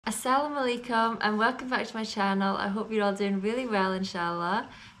Assalamu Alaikum and welcome back to my channel. I hope you're all doing really well, inshallah.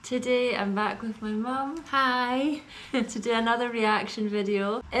 Today I'm back with my mum. Hi! To do another reaction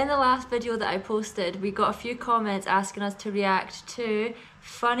video. In the last video that I posted, we got a few comments asking us to react to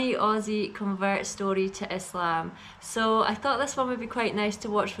funny Aussie convert story to Islam. So I thought this one would be quite nice to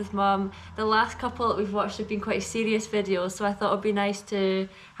watch with mum. The last couple that we've watched have been quite serious videos, so I thought it would be nice to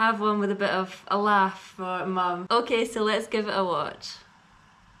have one with a bit of a laugh for mum. Okay, so let's give it a watch.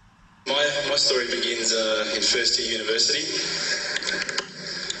 My story begins in first year university.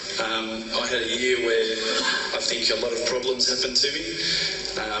 I had a year where I think a lot of problems happened to me.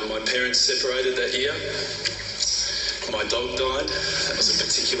 My parents separated that year. My dog died. That was a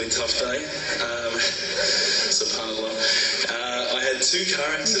particularly tough day. Subhanallah. I had 2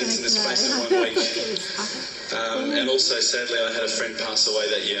 car accidents in the space of 1 week. And also, sadly, I had a friend pass away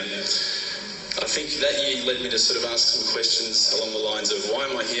that year. I think that year led me to sort of ask some questions along the lines of, why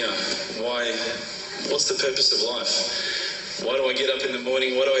am I here? What's the purpose of life? Why do I get up in the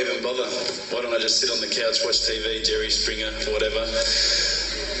morning? Why do I even bother? Why don't I just sit on the couch, watch TV, Jerry Springer, whatever?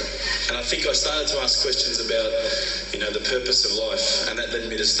 And I think I started to ask questions about, the purpose of life, and that led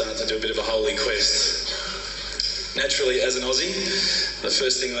me to start to do a bit of a holy quest. Naturally, as an Aussie, the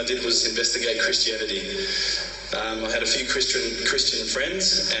first thing I did was investigate Christianity. I had a few Christian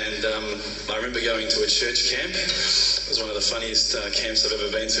friends, and I remember going to a church camp. It was one of the funniest camps I've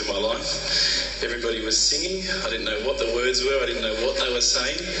ever been to in my life. Everybody was singing. I didn't know what the words were. I didn't know what they were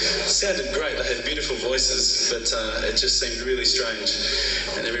saying. It sounded great. They had beautiful voices, but it just seemed really strange.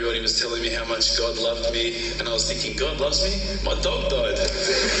 And everybody was telling me how much God loved me, and I was thinking, God loves me? My dog died.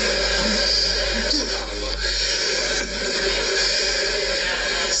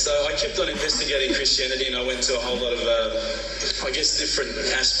 So I kept on investigating Christianity, and I went to a whole lot of, different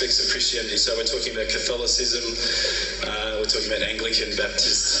aspects of Christianity. So we're talking about Catholicism, we're talking about Anglican,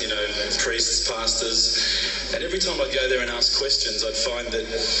 Baptist, priests, pastors. And every time I'd go there and ask questions, I'd find that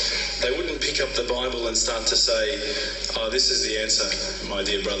they wouldn't pick up the Bible and start to say, oh, this is the answer, my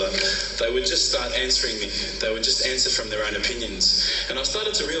dear brother. They would just start answering me. They would just answer from their own opinions. And I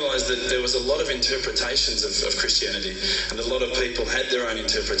started to realise that there was a lot of interpretations of Christianity, and a lot of people had their own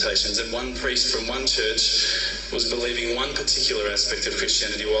interpretations. And one priest from one church was believing one particular aspect of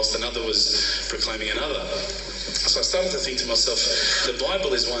Christianity, whilst another was proclaiming another. So I started to think to myself, the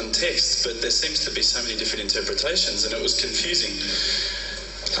Bible is one text, but there seems to be so many different interpretations, and it was confusing.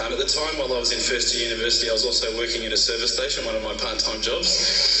 At the time, while I was in first year university, I was also working in a service station, one of my part-time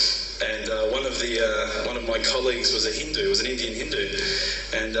jobs. And one of my colleagues was a Hindu, was an Indian Hindu,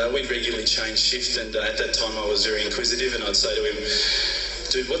 and we'd regularly change shift. And at that time, I was very inquisitive, and I'd say to him,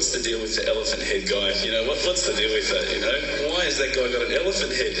 dude, what's the deal with the elephant head guy? What's the deal with that, Why has that guy got an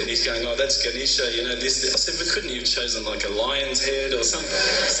elephant head? And he's going, oh, that's Ganesha, this. I said, but couldn't you have chosen like a lion's head or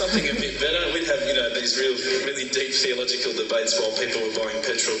something a bit better? We'd have, these really deep theological debates while people were buying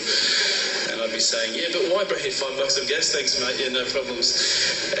petrol. And I'd be saying, yeah, but why break $5 of gas? Thanks, mate. Yeah, no problems.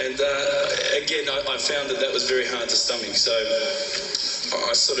 And again, I found that was very hard to stomach. So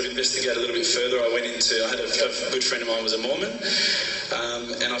I sort of investigated a little bit further. I had a good friend of mine was a Mormon.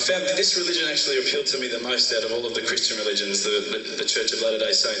 And I found that this religion actually appealed to me the most out of all of the Christian religions, the Church of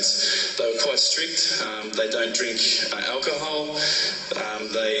Latter-day Saints. They were quite strict. They don't drink alcohol.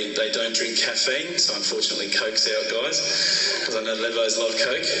 They don't drink caffeine. So unfortunately, Coke's out, guys, because I know Levos love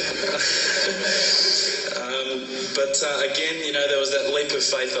Coke. But again, there was that leap of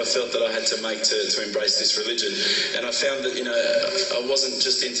faith I felt that I had to make to embrace this religion. And I found that, I wasn't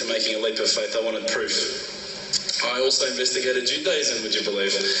just into making a leap of faith, I wanted proof. I also investigated Judaism, would you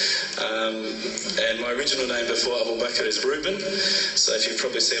believe? And my original name before Abu Bakr is Reuben. So if you've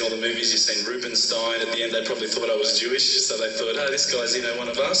probably seen all the movies, you've seen Reubenstein. At the end, they probably thought I was Jewish, so they thought, oh, this guy's, one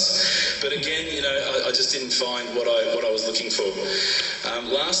of us. But again, I just didn't find what I was looking for.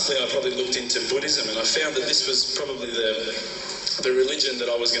 Lastly, I probably looked into Buddhism, and I found that this was probably the religion that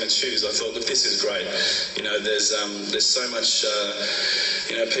I was going to choose. I thought, look, this is great. There's so much,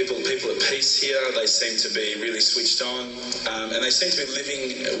 people at peace here. They seem to be really switched on, and they seem to be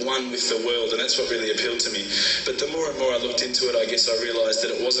living one with the world, and that's what really appealed to me. But the more and more I looked into it, I guess I realised that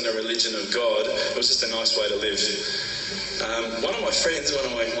it wasn't a religion of God. It was just a nice way to live. One of my friends, one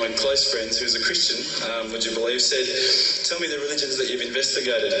of my close friends, who's a Christian, would you believe, said, tell me the religions that you've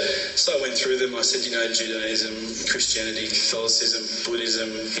investigated. So I went through them. I said, Judaism, Christianity, Catholicism, Buddhism,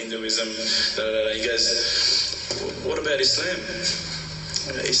 Hinduism, He goes, what about Islam?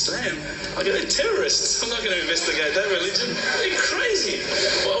 Islam? I go, they're terrorists. I'm not going to investigate that religion. They're crazy.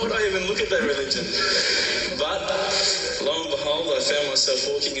 Why would I even look at that religion? But lo and behold, I found myself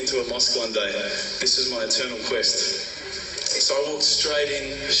walking into a mosque one day. This was my eternal quest. So So I walked straight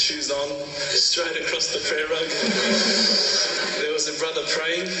in, shoes on, straight across the prayer rug. There was a brother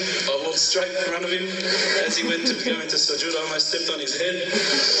praying. I walked straight in front of him. As he went to go into sujood, I almost stepped on his head.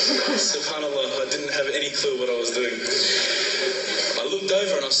 Subhanallah, I didn't have any clue what I was doing. I looked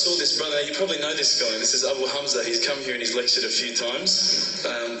over and I saw this brother. You probably know this guy. This is Abu Hamza. He's come here and he's lectured a few times.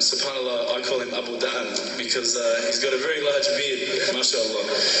 Subhanallah, I call him Abu Da'an because he's got a very large beard, mashallah.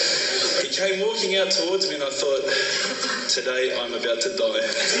 He came walking out towards me and I thought, today I'm about to die.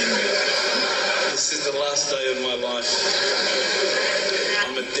 This is the last day of my life.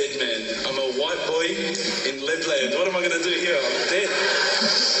 I'm a dead man. I'm a white boy in Lebland. What am I going to do here? I'm dead.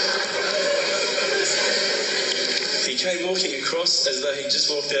 He came walking across as though he just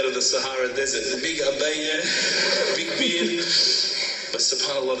walked out of the Sahara Desert. The big abaya, big beard. But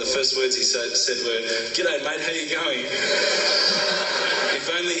subhanAllah, the first words he said were, "G'day mate, how you going?" If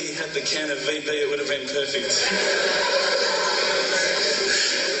only he had the can of VB, it would have been perfect.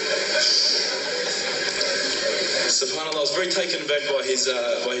 SubhanAllah, I was very taken aback by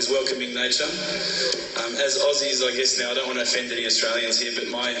his welcoming nature. As Aussies, I guess now, I don't want to offend any Australians here, but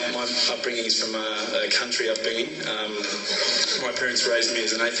my upbringing is from a country upbringing. My parents raised me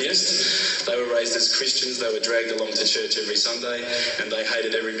as an atheist. They were raised as Christians. They were dragged along to church every Sunday, and they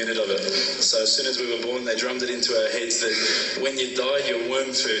hated every minute of it. So as soon as we were born, they drummed it into our heads that when you die, you're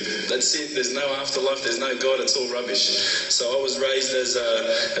worm food. That's it. There's no afterlife. There's no God. It's all rubbish. So I was raised as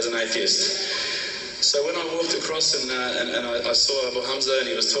an atheist. So when I walked across and I saw Abu Hamza and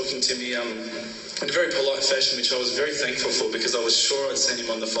he was talking to me in a very polite fashion, which I was very thankful for because I was sure I'd seen him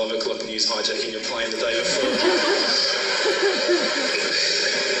on the 5 o'clock news hijacking a plane the day before.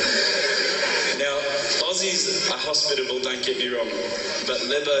 Now, Aussies are hospitable, don't get me wrong, but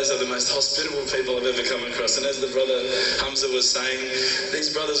Lebos are the most hospitable people I've ever come across. And as the brother Hamza was saying, these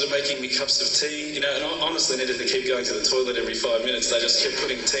brothers were making me cups of tea, and I honestly needed to keep going to the toilet every 5 minutes. They just kept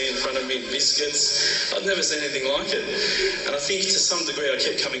putting tea in front of me, biscuits. I'd never seen anything like it. And I think to some degree I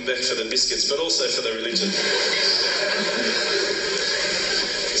kept coming back for the biscuits, but also for the religion.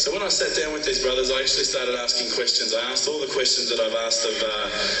 So when I sat down with these brothers, I actually started asking questions. I asked all the questions that I've asked of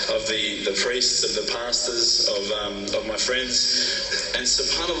the priests, of the pastors, of my friends. And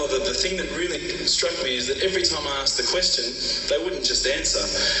subhanAllah, the thing that really struck me is that every time I asked the question, they wouldn't just answer.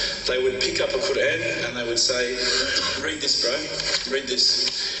 They would pick up a Quran and they would say, "Read this, bro, read this."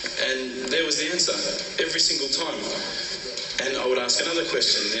 And there was the answer, every single time. And I would ask another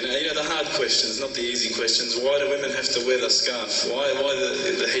question, you know the hard questions, not the easy questions. Why do women have to wear the scarf? Why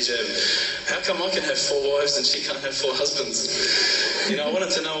the hijab? How come I can have 4 wives and she can't have 4 husbands? I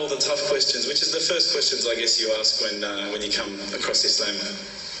wanted to know all the tough questions, which is the first questions I guess you ask when you come across Islam.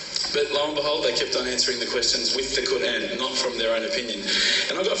 But lo and behold, they kept on answering the questions with the Quran, not from their own opinion.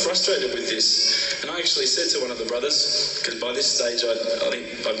 And I got frustrated with this. And I actually said to one of the brothers, because by this stage I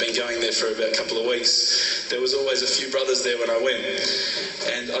think I'd been going there for about a couple of weeks, there was always a few brothers there when I went.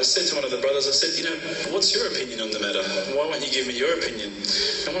 And I said to one of the brothers, I said, what's your opinion on the matter? Why won't you give me your opinion?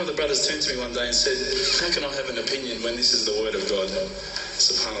 And one of the brothers turned to me one day and said, how can I have an opinion when this is the word of God?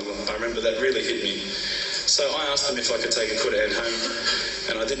 SubhanAllah, I remember that really hit me. So I asked them if I could take a Quran home,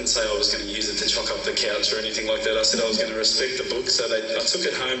 and I didn't say I was going to use it to chalk up the couch or anything like that. I said I was going to respect the book, so I took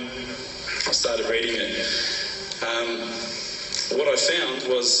it home, I started reading it. What I found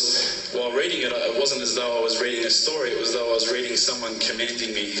was, while reading it, it wasn't as though I was reading a story, it was as though I was reading someone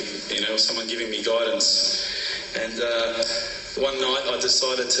commanding me, someone giving me guidance. And one night I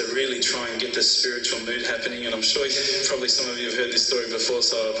decided to really try and get the spiritual mood happening, and I'm sure probably some of you have heard this story before,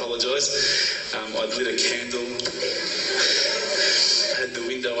 so I apologise. I'd lit a candle, I had the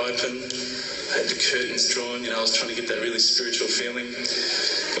window open, I had the curtains drawn, I was trying to get that really spiritual feeling.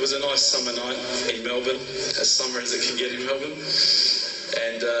 It was a nice summer night in Melbourne, as summer as it can get in Melbourne,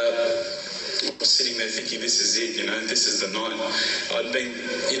 and I was sitting there thinking, this is it, this is the night. I'd been,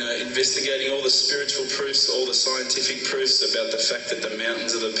 investigating all the spiritual proofs, all the scientific proofs about the fact that the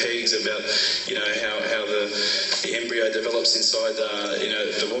mountains are the pegs, about, how the embryo develops inside,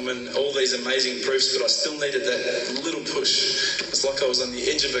 the woman, all these amazing proofs, but I still needed that little push. It's like I was on the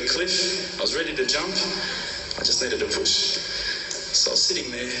edge of a cliff. I was ready to jump. I just needed a push. So I was sitting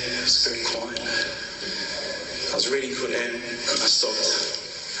there, it was very quiet. I was reading Quran, I stopped.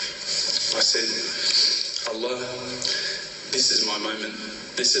 I said, Allah, this is my moment.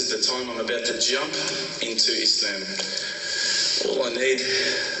 This is the time I'm about to jump into Islam. All I need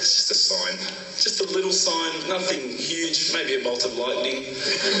is just a sign. Just a little sign, nothing huge, maybe a bolt of lightning.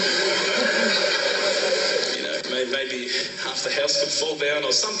 Maybe half the house could fall down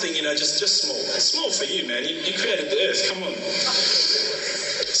or something, just small. Small for you, man. You created the earth, come on.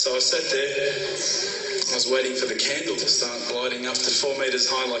 So I sat there, I was waiting for the candle to start gliding up to 4 metres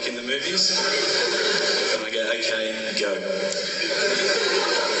high like in the movies. And I go, okay, go.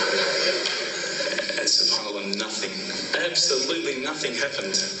 And subhanAllah, nothing, absolutely nothing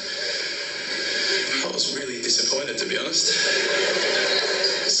happened. I was really disappointed, to be honest.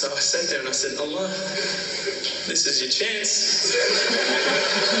 So I sat there and I said, Allah, this is your chance.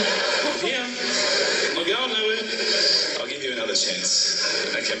 I'm here. I'm not going nowhere. I'll give you another chance.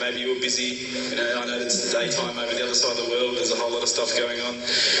 Okay, maybe you were busy. You know, I know it's daytime over the other side of the world. There's a whole lot of stuff going on.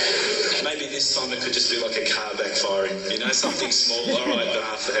 Maybe this time it could just be like a car backfiring. You know, something small. All right,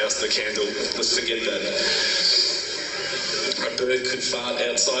 half the house, the candle. Let's forget that. A bird could fart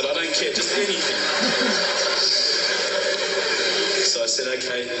outside. I don't care. Just anything. So I said,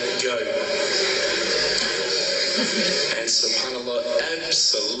 okay, go. And subhanAllah,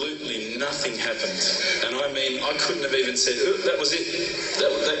 absolutely nothing happened. And I mean, I couldn't have even said, oh, that was it.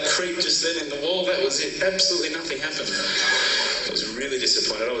 That creep just then in the wall, that was it. Absolutely nothing happened. I was really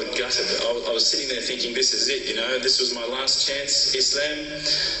disappointed. I was gutted. I was sitting there thinking, this is it, you know, this was my last chance, Islam,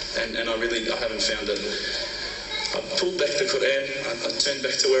 and I haven't found it. I pulled back the Quran, I turned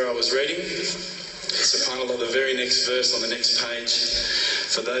back to where I was reading. SubhanAllah, the very next verse on the next page,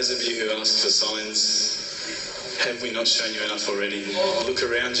 for those of you who ask for signs, have we not shown you enough already? Look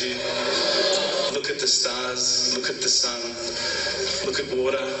around you, look at the stars, look at the sun, look at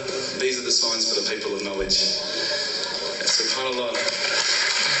water. These are the signs for the people of knowledge. SubhanAllah.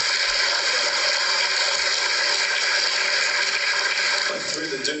 I threw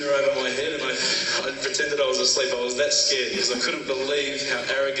the dunya over my head and I pretended I was asleep. I was that scared because I couldn't believe how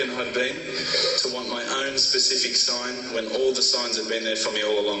arrogant I'd been to want my own specific sign when all the signs had been there for me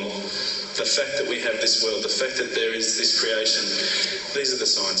all along. The fact that we have this world, the fact that there is this creation, these are the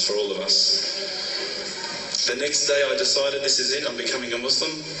signs for all of us. The next day I decided this is it, I'm becoming a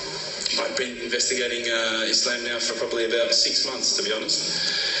Muslim. I've been investigating Islam now for probably about 6 months, to be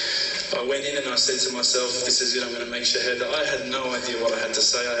honest. I went in and I said to myself, this is it, I'm going to make shahada. I had no idea what I had to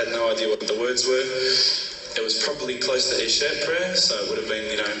say. I had no idea what the words were. It was probably close to Isha prayer, so it would have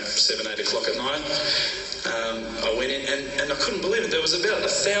been, 7, 8 o'clock at night. I went in and I couldn't believe it. There was about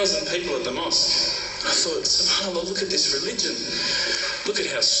 1,000 people at the mosque. I thought, subhanAllah, look at this religion. Look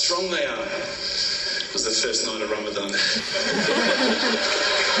at how strong they are. It was the first night of Ramadan.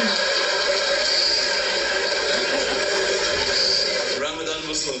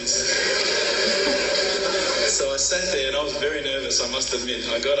 Muslims. So I sat there and I was very nervous, I must admit.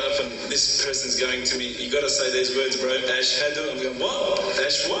 I got up and this person's going to me, you got to say these words, bro, ashhadu. I'm going, what?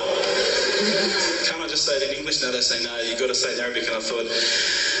 Ash what? Can't I just say it in English? No, they say, no, you got to say it in Arabic. And I thought,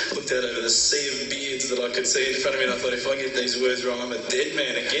 looked out over the sea of beards that I could see in front of me and I thought, if I get these words wrong, I'm a dead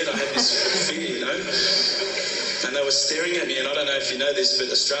man again. I had this fear, And they were staring at me, and I don't know if you know this, but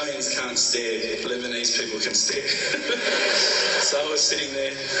Australians can't stare. Lebanese people can stare. So I was sitting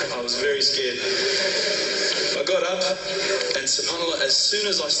there, I was very scared. I got up, and subhanAllah, as soon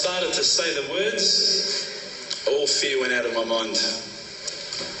as I started to say the words, all fear went out of my mind.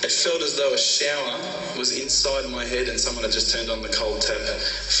 It felt as though a shower was inside my head and someone had just turned on the cold tap. It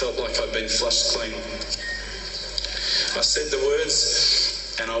felt like I'd been flushed clean. I said the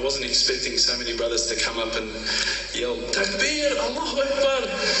words, and I wasn't expecting so many brothers to come up and yell, Takbir, Allahu Akbar,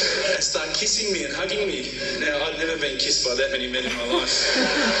 and start kissing me and hugging me. Now, I'd never been kissed by that many men in my life.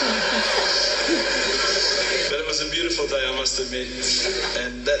 But it was a beautiful day, I must admit.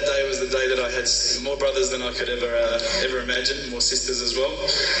 And that day was the day that I had more brothers than I could ever imagine, more sisters as well.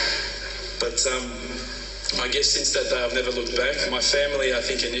 But I guess since that day I've never looked back. My family, I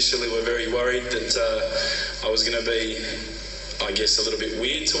think initially were very worried that I was going to be, I guess, a little bit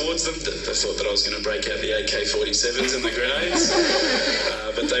weird towards them. They thought that I was going to break out the AK-47s and the grenades.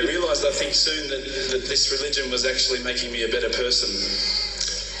 But they realised, I think, soon that this religion was actually making me a better person.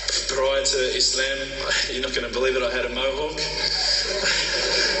 Prior to Islam, you're not going to believe it, I had a mohawk.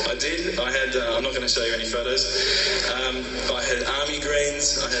 I did. I had, I'm not going to show you any photos. I had army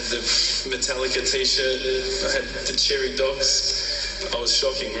greens, I had the Metallica t-shirt, I had the cherry docs. I was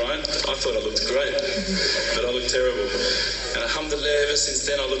shocking, right? I thought I looked great, but I looked terrible. And alhamdulillah, ever since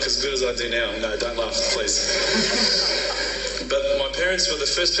then I look as good as I do now. No, don't laugh, please. But my parents were the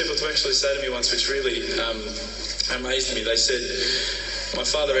first people to actually say to me once, which really amazed me. They said, my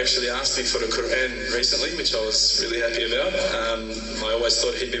father actually asked me for a Quran recently, which I was really happy about. I always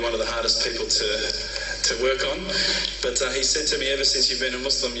thought he'd be one of the hardest people to work on. But he said to me, ever since you've been a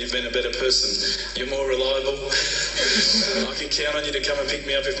Muslim, you've been a better person. You're more reliable. I can count on you to come and pick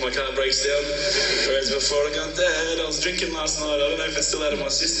me up if my car breaks down. Whereas before I go, Dad, I was drinking last night. I don't know if it's still out of my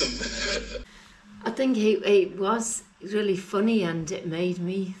system. I think it was really funny, and it made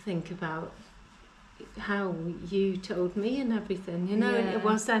me think about how you told me and everything, you know. Yeah. And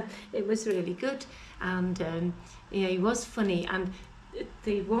it was really good, and yeah, he was funny. And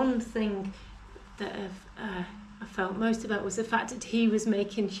the one thing that I felt most about was the fact that he was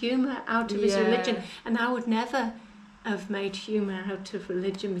making humour out of his religion, and I would never have made humour out of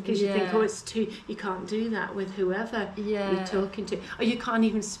religion, because you think, oh, it's too, you can't do that with whoever you're talking to, or you can't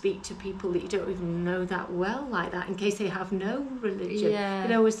even speak to people that you don't even know that well like that, in case they have no religion. You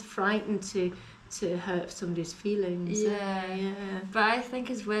know, I was frightened to hurt somebody's feelings. But I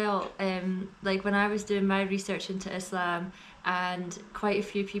think as well, like when I was doing my research into Islam, and quite a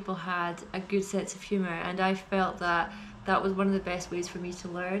few people had a good sense of humour, and I felt that was one of the best ways for me to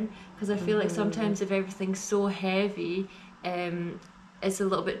learn, because I feel like sometimes if everything's so heavy, it's a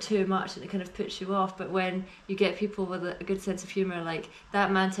little bit too much and it kind of puts you off. But when you get people with a good sense of humour, like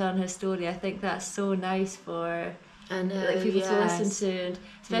that man telling his story, I think that's so nice for like people to listen to. And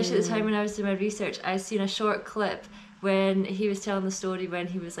especially at the time when I was doing my research, I'd seen a short clip when he was telling the story when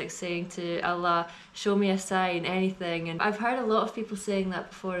he was like saying to Allah, show me a sign, anything. And I've heard a lot of people saying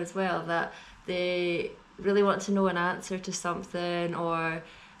that before as well, that they really want to know an answer to something, or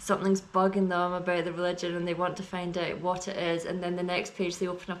something's bugging them about the religion and they want to find out what it is, and then the next page they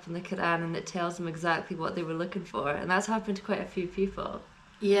open up in the Quran and it tells them exactly what they were looking for. And that's happened to quite a few people.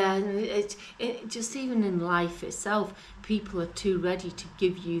 Yeah, it just even in life itself, people are too ready to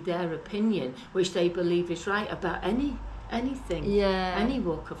give you their opinion, which they believe is right, about anything, any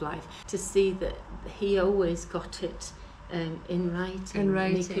walk of life, to see that he always got it in writing.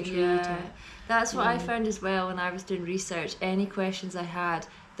 And he could read it. That's what I found as well when I was doing research. Any questions I had,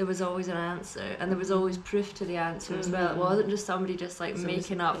 there was always an answer, and there was always proof to the answer as well. It wasn't just somebody just like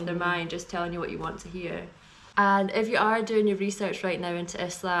making up their mind, just telling you what you want to hear. And if you are doing your research right now into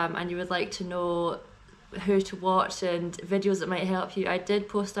Islam and you would like to know who to watch and videos that might help you, I did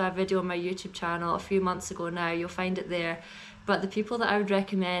post a video on my YouTube channel a few months ago now. You'll find it there. But the people that I would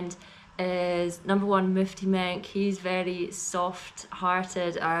recommend is, number one, Mufti Menk. He's very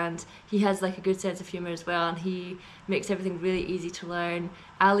soft-hearted and he has like a good sense of humour as well, and he makes everything really easy to learn.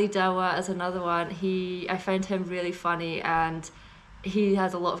 Ali Dawa is another one. I find him really funny, and he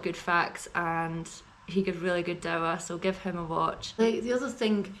has a lot of good facts, and he gives really good dawah, so give him a watch. The other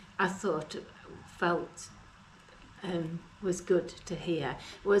thing I felt was good to hear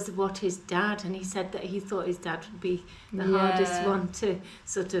was what his dad, and he said that he thought his dad would be the hardest one to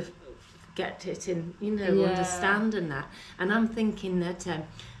sort of get it in, you know, understand and that. And I'm thinking that,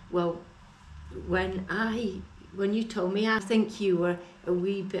 well, when you told me, I think you were a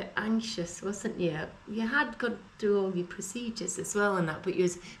wee bit anxious, wasn't you? You had got to do all your procedures as well and that, but you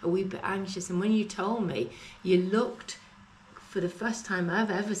was a wee bit anxious. And when you told me, you looked, for the first time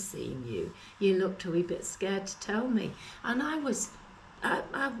I've ever seen you, you looked a wee bit scared to tell me. And I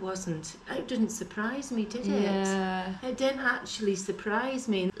wasn't, it didn't surprise me, did it? Yeah. It didn't actually surprise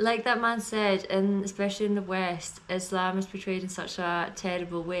me. Like that man said, and especially in the West, Islam is portrayed in such a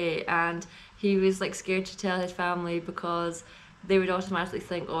terrible way, and he was like scared to tell his family because they would automatically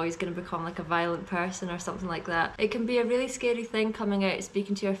think, oh, he's going to become like a violent person or something like that. It can be a really scary thing coming out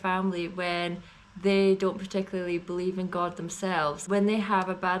speaking to your family when they don't particularly believe in God themselves. When they have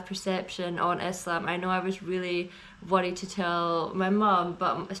a bad perception on Islam, I know I was really worried to tell my mum,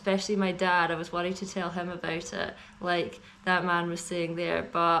 but especially my dad, I was worried to tell him about it, like that man was saying there.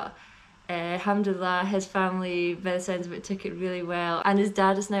 But alhamdulillah, his family, by the sounds of it, took it really well, and his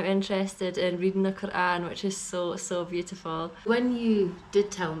dad is now interested in reading the Quran, which is so beautiful. When you did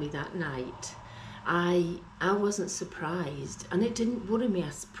tell me that night, I wasn't surprised, and it didn't worry me.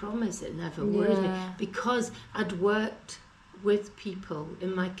 I promise it never worried me, because I'd worked with people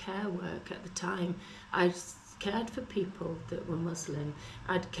in my care work at the time. I'd cared for people that were Muslim.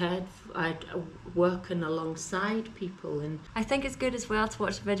 I'd working alongside people. And I think it's good as well to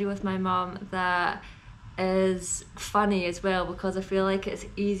watch a video with my mum that is funny as well, because I feel like it's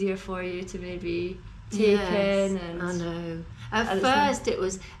easier for you to maybe take in. And I know. At first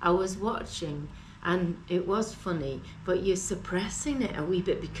I was watching and it was funny, but you're suppressing it a wee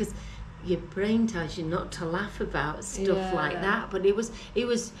bit because your brain tells you not to laugh about stuff like that. But it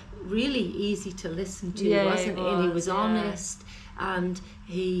was really easy to listen to, wasn't it? And he was honest, and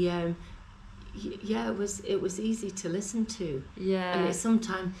he it was easy to listen to. And it's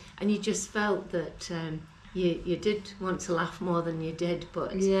sometimes, and you just felt that you did want to laugh more than you did,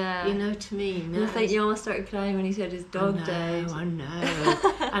 but you know what I mean. And I think you almost started crying when he said his dog died. I know.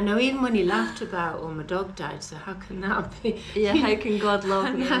 I know. Even when he laughed about, oh, my dog died, so how can that be? Yeah, how can God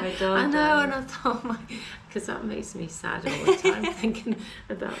love me and my dog died? I know, and I thought, because that makes me sad all the time thinking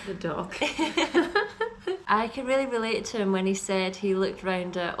about the dog. I can really relate to him when he said he looked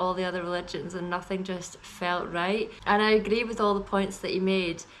around at all the other religions and nothing just felt right. And I agree with all the points that he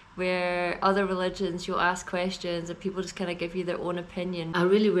made, where other religions you'll ask questions and people just kind of give you their own opinion. I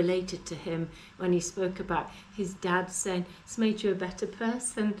really related to him when he spoke about his dad saying it's made you a better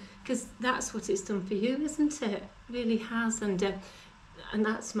person, because that's what it's done for you, isn't it? It really has. And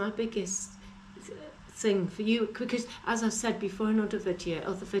that's my biggest thing for you, because as I've said before in other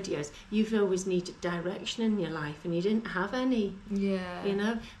videos, you've always needed direction in your life and you didn't have any. Yeah. You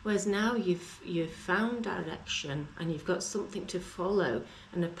know, whereas now you've found direction and you've got something to follow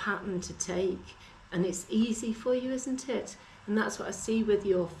and a pattern to take, and it's easy for you, isn't it? And that's what I see with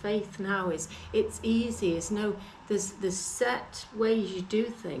your faith now, is it's easy. There's set ways you do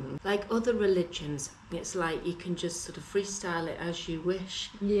things. Like other religions, it's like you can just sort of freestyle it as you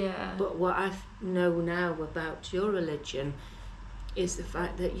wish. Yeah. But what I know now about your religion is the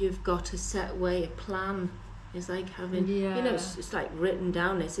fact that you've got a set way, a plan. It's like having, you know, it's like written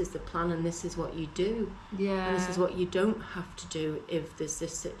down, this is the plan and this is what you do. Yeah. And this is what you don't have to do if there's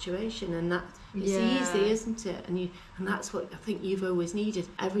this situation. And that it's easy, isn't it? And that's what I think you've always needed.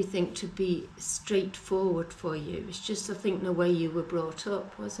 Everything to be straightforward for you. It's just, I think, the way you were brought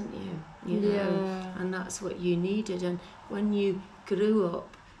up, wasn't you? You know? Yeah. And that's what you needed. And when you grew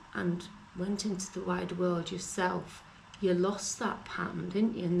up and went into the wide world yourself, you lost that pattern,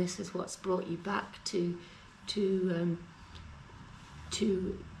 didn't you? And this is what's brought you back to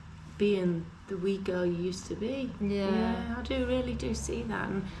being the wee girl you used to be. Yeah, I really do see that.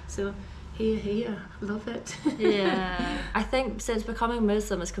 And so here, love it. Yeah. I think since becoming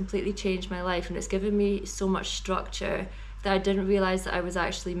Muslim, it's completely changed my life, and it's given me so much structure that I didn't realise that I was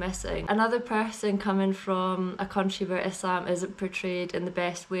actually missing. Another person coming from a country where Islam isn't portrayed in the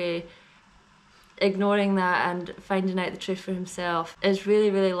best way, ignoring that and finding out the truth for himself is really,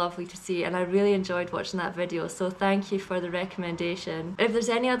 really lovely to see, and I really enjoyed watching that video, so thank you for the recommendation. If there's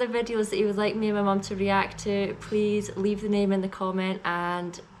any other videos that you would like me and my mum to react to, please leave the name in the comment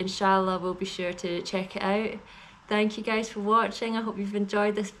and inshallah we'll be sure to check it out. Thank you guys for watching. I hope you've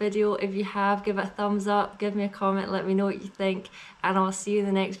enjoyed this video. If you have, give it a thumbs up, give me a comment, let me know what you think, and I'll see you in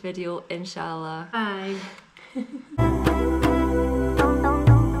the next video, inshallah. Bye.